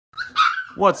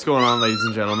What's going on, ladies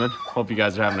and gentlemen? Hope you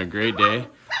guys are having a great day,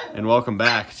 and welcome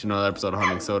back to another episode of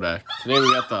Hunting Sodak. Today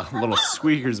we got the little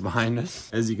squeakers behind us.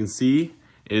 As you can see,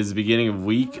 it is the beginning of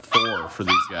week 4 for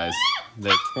these guys.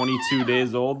 They're 22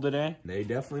 days old today. They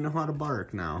definitely know how to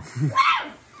bark now.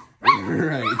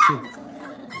 Right.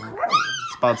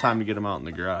 It's about time to get them out in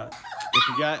the garage.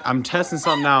 I'm testing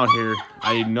something out here.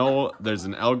 I know there's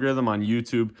an algorithm on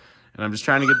YouTube, and I'm just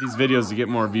trying to get these videos to get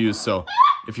more views. So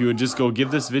if you would just go give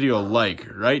this video a like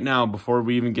right now before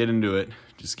we even get into it,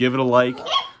 just give it a like.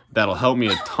 That'll help me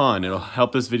a ton. It'll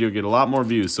help this video get a lot more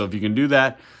views. So if you can do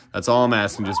that, that's all I'm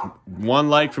asking. Just one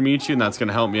like from each of you, and that's going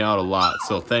to help me out a lot.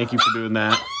 So thank you for doing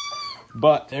that.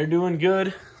 But they're doing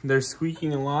good. They're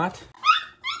squeaking a lot.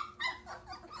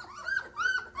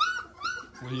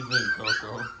 What do you think,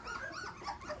 Coco?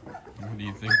 What do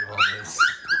you think of all this?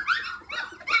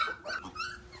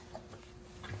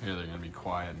 Here, they're gonna be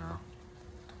quiet now.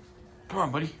 Come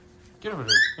on, buddy. Get over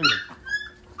there. Come here.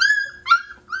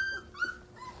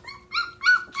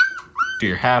 To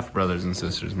your half brothers and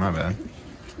sisters, my bad.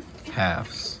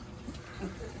 Halves.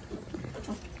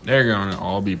 They're gonna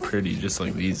all be pretty, just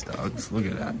like these dogs. Look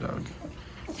at that dog.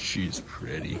 She's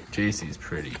pretty. JC's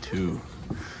pretty too.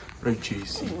 Right,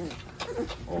 JC?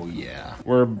 Oh yeah.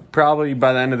 We're probably,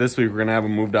 by the end of this week, we're gonna have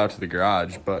them moved out to the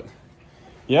garage, but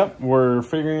yep, we're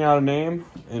figuring out a name.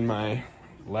 In my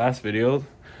last video,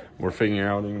 we're figuring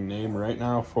out a name right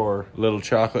now for Little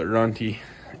Chocolate Runty,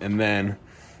 and then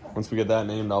once we get that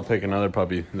named, I'll pick another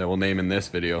puppy that we'll name in this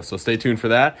video, so stay tuned for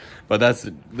that. But that's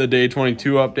the day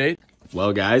 22 update.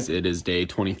 Well guys, it is day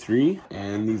 23,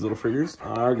 and these little friggers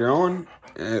are growing.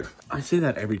 I say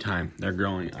that every time. They're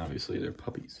growing, obviously. They're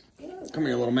puppies. Come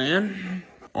here, little man.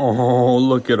 Oh,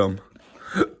 look at him.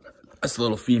 That's a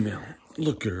little female.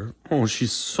 Look at her. Oh,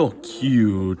 she's so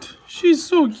cute. She's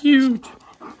so cute.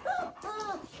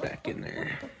 Back in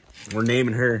there. We're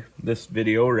naming her this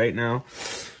video right now.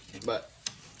 But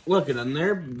look at them.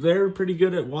 They're pretty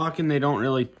good at walking. They don't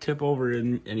really tip over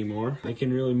anymore. They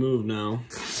can really move now.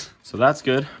 So that's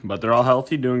good. But they're all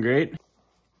healthy, doing great.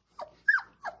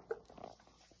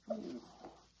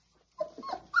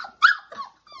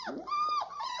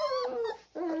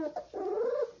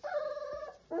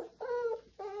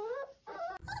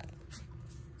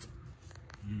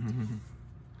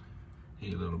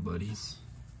 Hey, little buddies.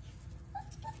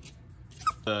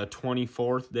 The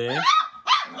 24th day.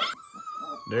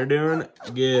 They're doing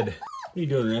good. What are you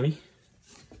doing, Remy?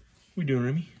 What are you doing,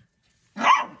 Remy?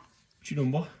 What you doing,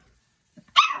 boy?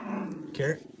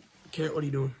 Carrot? Carrot, what are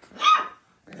you doing?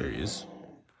 There he is.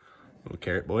 Little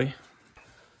carrot boy.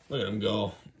 Look at him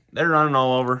go. They're running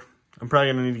all over. I'm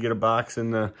probably going to need to get a box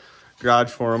in the garage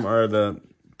for them, or the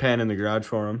pen in the garage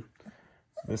for them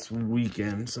this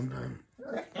weekend sometime,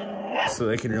 so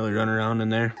they can really run around in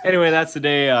there. Anyway, that's the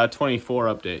day 24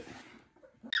 update.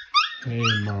 Hey,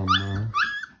 mama.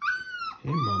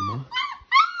 Hey, mama.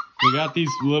 We got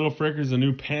these little frickers a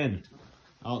new pen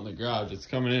out in the garage. It's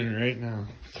coming in right now.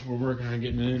 We're working on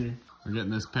getting it in here. We're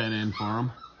getting this pen in for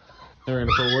them. They're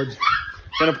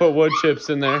gonna put wood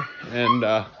chips in there and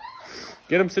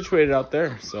get them situated out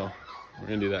there. So we're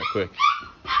gonna do that quick.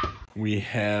 We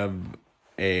have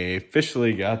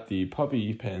officially got the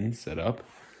puppy pen set up.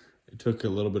 It took a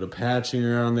little bit of patching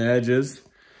around the edges.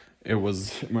 It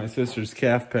was my sister's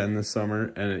calf pen this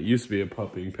summer, and it used to be a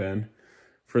puppy pen.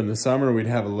 For in the summer, we'd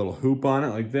have a little hoop on it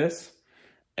like this,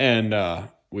 and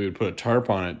we would put a tarp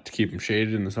on it to keep them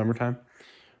shaded in the summertime.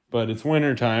 But it's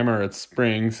winter time, or it's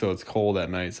spring, so it's cold at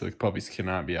night, so the puppies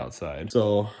cannot be outside.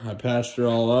 So I patched her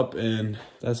all up, and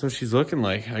that's what she's looking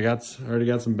like. I already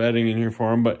got some bedding in here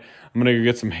for them, but I'm gonna go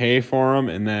get some hay for them,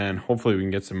 and then hopefully we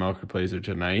can get some milk replacer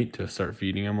tonight to start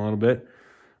feeding them a little bit.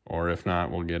 Or if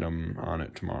not, we'll get them on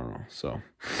it tomorrow. So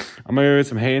I'm gonna go get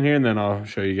some hay in here, and then I'll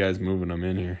show you guys moving them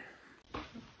in here.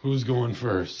 Who's going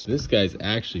first? This guy's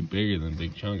actually bigger than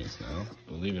Big Chungus now,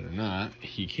 believe it or not.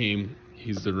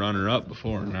 He's the runner-up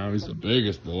before. Now he's the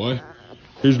biggest boy.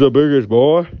 He's the biggest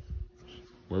boy.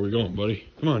 Where are we going, buddy?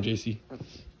 Come on, JC.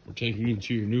 We're taking you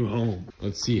to your new home.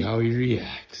 Let's see how he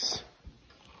reacts.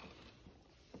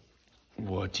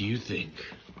 What do you think,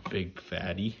 big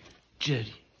fatty?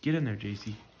 Jetty, get in there,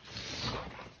 JC.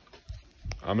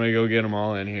 I'm gonna go get them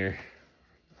all in here.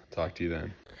 Talk to you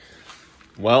then.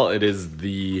 Well, it is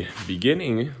the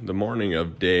morning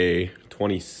of day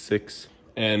 26,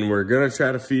 and we're gonna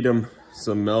try to feed them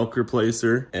some milk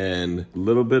replacer and a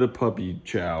little bit of puppy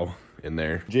chow in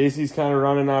there. JC's kind of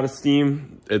running out of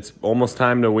steam. It's almost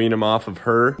time to wean him off of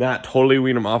her. Not totally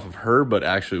wean him off of her, but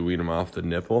actually wean him off the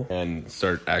nipple and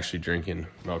start actually drinking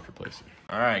milk replacer.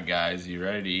 All right, guys, you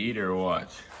ready to eat or what?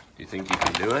 Do you think you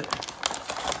can do it?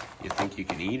 You think you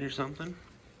can eat or something?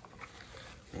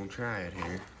 We'll try it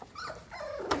here.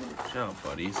 Watch out,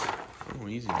 buddies. Oh,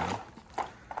 easy now.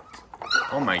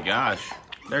 Oh my gosh.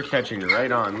 They're catching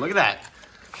right on. Look at that.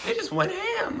 They just went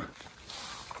ham.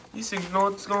 These things know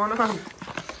what's going on.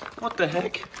 What the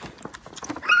heck?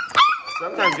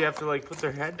 Sometimes you have to like put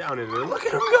their head down in there. Look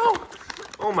at them go.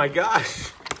 Oh my gosh.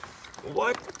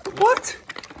 What? What?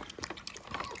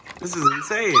 This is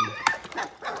insane.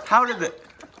 How did it?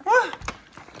 What?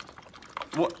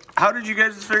 What? How did you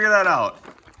guys figure that out?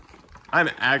 I'm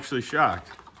actually shocked.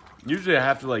 Usually I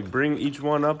have to like bring each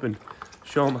one up and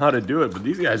show them how to do it, but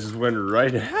these guys just went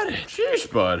right at it.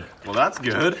 Sheesh, bud. Well, that's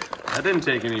good. That didn't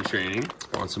take any training.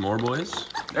 Want some more, boys?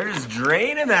 They're just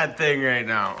draining that thing right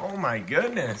now. Oh my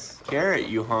goodness. Carrot,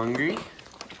 you hungry?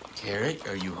 Carrot,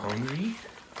 are you hungry?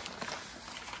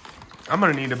 I'm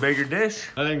gonna need a bigger dish.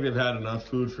 I think they've had enough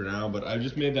food for now, but I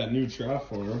just made that new trough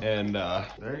for them. And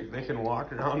they can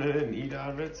walk around in it and eat out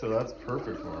of it, so that's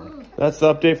perfect for them. That's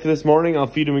the update for this morning. I'll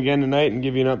feed them again tonight and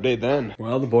give you an update then.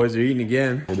 Well, the boys are eating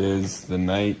again. It is the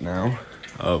night now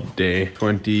of day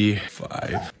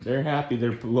 25. They're happy,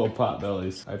 they're little pot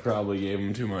bellies. I probably gave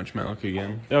them too much milk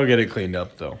again. They'll get it cleaned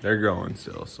up though. They're growing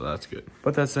still, so that's good.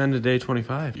 But that's the end of day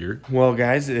 25 here. Well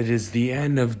guys, it is the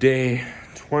end of day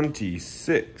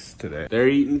 26 today. They're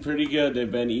eating pretty good.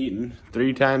 They've been eating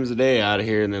 3 times a day out of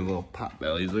here in their little pot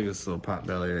bellies. Look at this little pot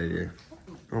belly right here.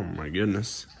 Oh my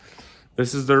goodness.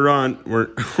 This is the runt.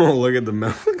 Oh, look at the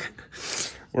milk.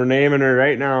 We're naming her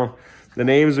right now. The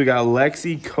names, we got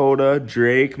Lexi, Coda,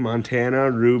 Drake,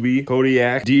 Montana, Ruby,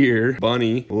 Kodiak, Deer,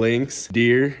 Bunny, Lynx,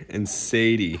 Deer, and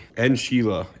Sadie, and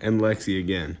Sheila, and Lexi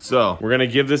again. So we're gonna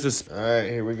give this a... All right,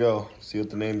 here we go. See what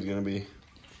the name's gonna be.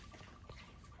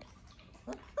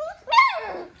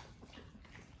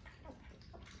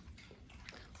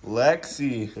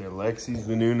 Lexi. Here, Lexi's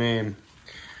the new name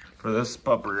for this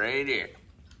pupper right here.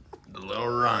 The little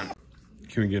runt.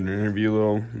 Can we get an interview,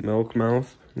 little milk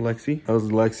mouth? Lexi?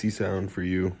 How's Lexi sound for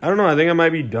you? I don't know, I think I might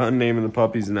be done naming the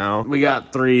puppies now. We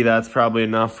got 3, that's probably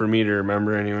enough for me to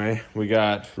remember anyway. We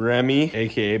got Remy,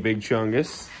 AKA Big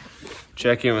Chungus.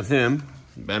 Check in with him.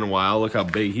 Been a while, look how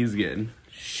big he's getting.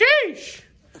 Sheesh!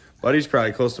 Buddy's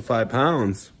probably close to 5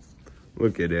 pounds.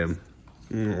 Look at him.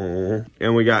 Aww.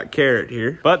 And we got Carrot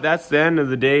here. But that's the end of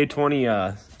the day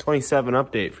 27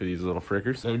 update for these little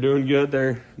frickers. They're doing good,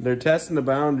 they're testing the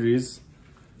boundaries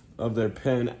of their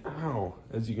pen, ow,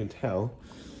 as you can tell.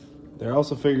 They're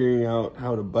also figuring out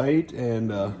how to bite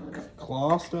and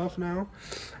claw stuff now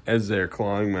as they're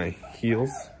clawing my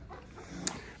heels.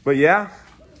 But yeah,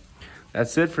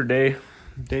 that's it for day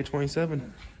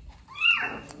 27.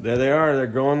 There they are, they're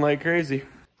going like crazy.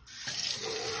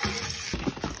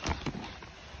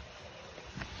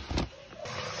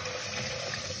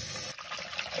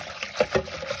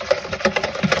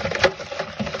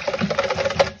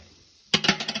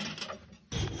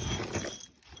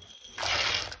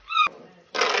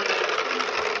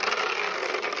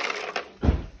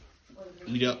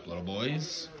 Eat up, little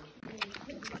boys.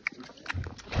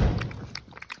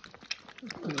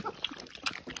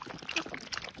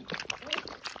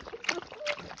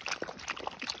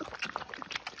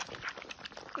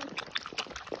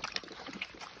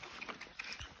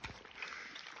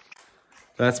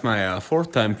 That's my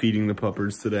 4th time feeding the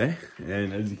puppers today.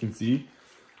 And as you can see,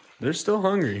 they're still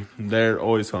hungry. They're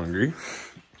always hungry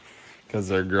because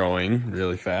they're growing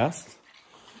really fast.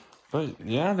 But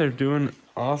yeah, they're doing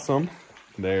awesome.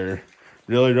 They're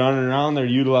really running around. They're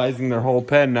utilizing their whole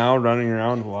pen now, running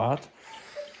around a lot.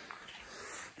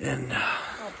 And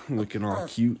looking all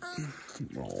cute.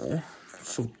 Oh,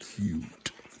 so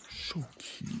cute. So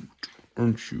cute.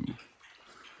 Aren't you?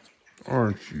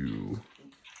 Aren't you,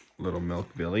 little Milk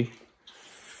Billy?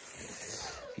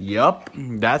 Yup,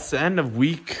 that's the end of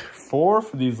week 4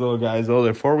 for these little guys. Oh,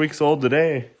 they're 4 weeks old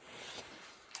today.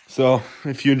 So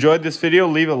if you enjoyed this video,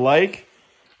 leave a like.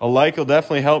 A like will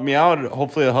definitely help me out.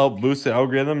 Hopefully it'll help boost the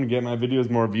algorithm and get my videos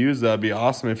more views. That'd be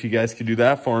awesome if you guys could do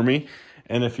that for me.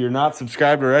 And if you're not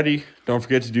subscribed already, don't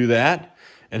forget to do that.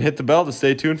 And hit the bell to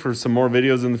stay tuned for some more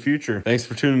videos in the future. Thanks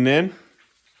for tuning in.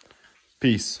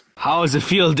 Peace. How does it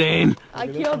feel, Dane? I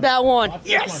killed that one.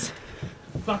 Yes!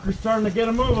 Sucker's starting to get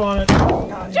a move on it.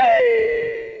 Jeez!